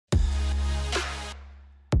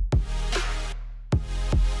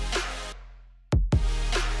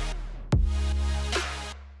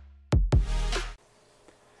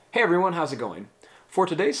Hey everyone, how's it going? For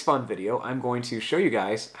today's fun video, I'm going to show you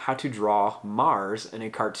guys how to draw Mars in a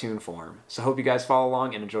cartoon form. So I hope you guys follow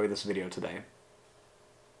along and enjoy this video today.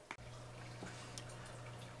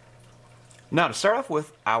 Now to start off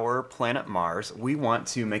with our planet Mars, we want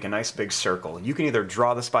to make a nice big circle. You can either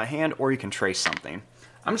draw this by hand or you can trace something.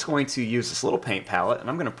 I'm just going to use this little paint palette and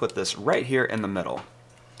I'm going to put this right here in the middle.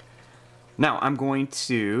 Now I'm going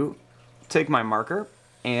to take my marker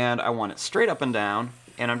and I want it straight up and down.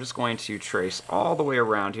 And I'm just going to trace all the way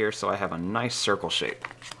around here so I have a nice circle shape.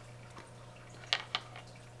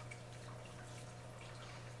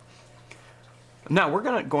 Now we're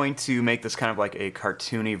going to make this kind of like a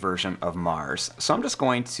cartoony version of Mars. So I'm just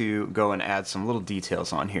going to go and add some little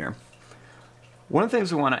details on here. One of the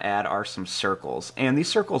things we want to add are some circles, and these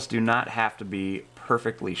circles do not have to be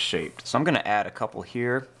perfectly shaped. So I'm going to add a couple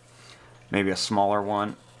here, maybe a smaller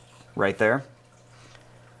one right there.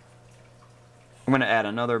 I'm going to add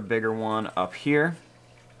another bigger one up here,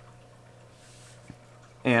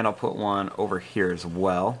 and I'll put one over here as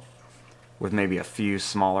well, with maybe a few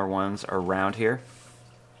smaller ones around here.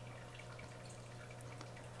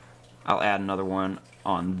 I'll add another one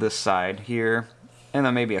on this side here, and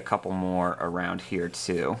then maybe a couple more around here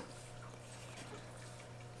too.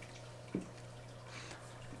 I'm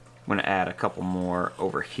going to add a couple more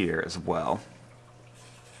over here as well.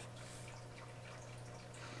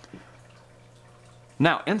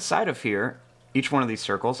 Now, inside of here, each one of these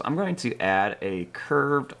circles, I'm going to add a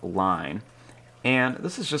curved line. And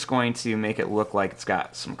this is just going to make it look like it's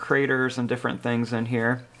got some craters and different things in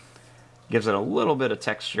here. Gives it a little bit of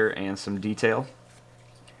texture and some detail.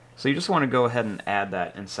 So you just want to go ahead and add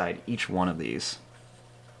that inside each one of these.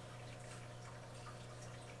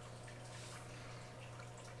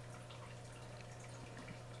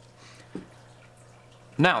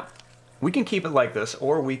 Now, we can keep it like this,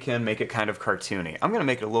 or we can make it kind of cartoony. I'm going to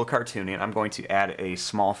make it a little cartoony, and I'm going to add a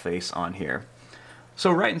small face on here.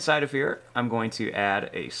 So right inside of here, I'm going to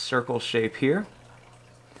add a circle shape here.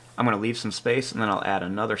 I'm going to leave some space, and then I'll add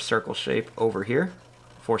another circle shape over here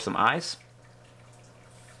for some eyes.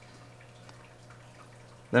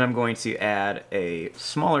 Then I'm going to add a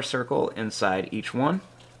smaller circle inside each one.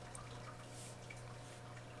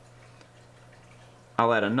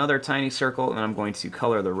 I'll add another tiny circle, and then I'm going to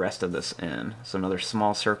color the rest of this in. So another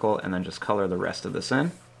small circle, and then just color the rest of this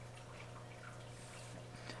in.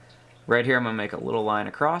 Right here I'm going to make a little line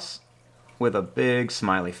across with a big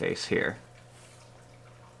smiley face here.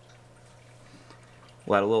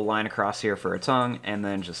 We'll add a little line across here for a tongue, and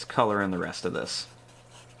then just color in the rest of this.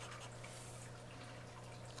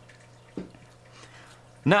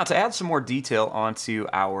 Now to add some more detail onto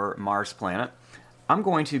our Mars planet, I'm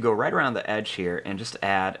going to go right around the edge here and just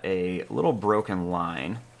add a little broken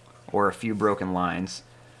line, or a few broken lines,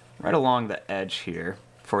 right along the edge here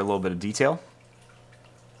for a little bit of detail.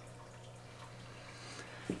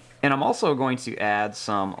 And I'm also going to add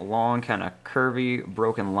some long, kind of curvy,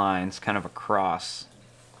 broken lines kind of across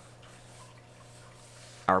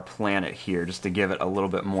our planet here, just to give it a little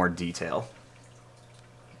bit more detail.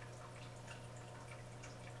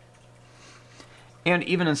 And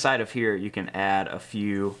even inside of here, you can add a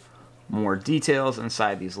few more details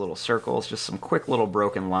inside these little circles, just some quick little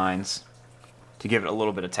broken lines to give it a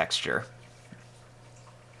little bit of texture.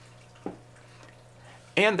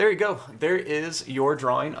 And there you go. There is your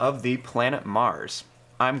drawing of the planet Mars.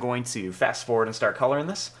 I'm going to fast forward and start coloring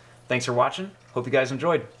this. Thanks for watching. Hope you guys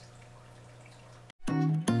enjoyed.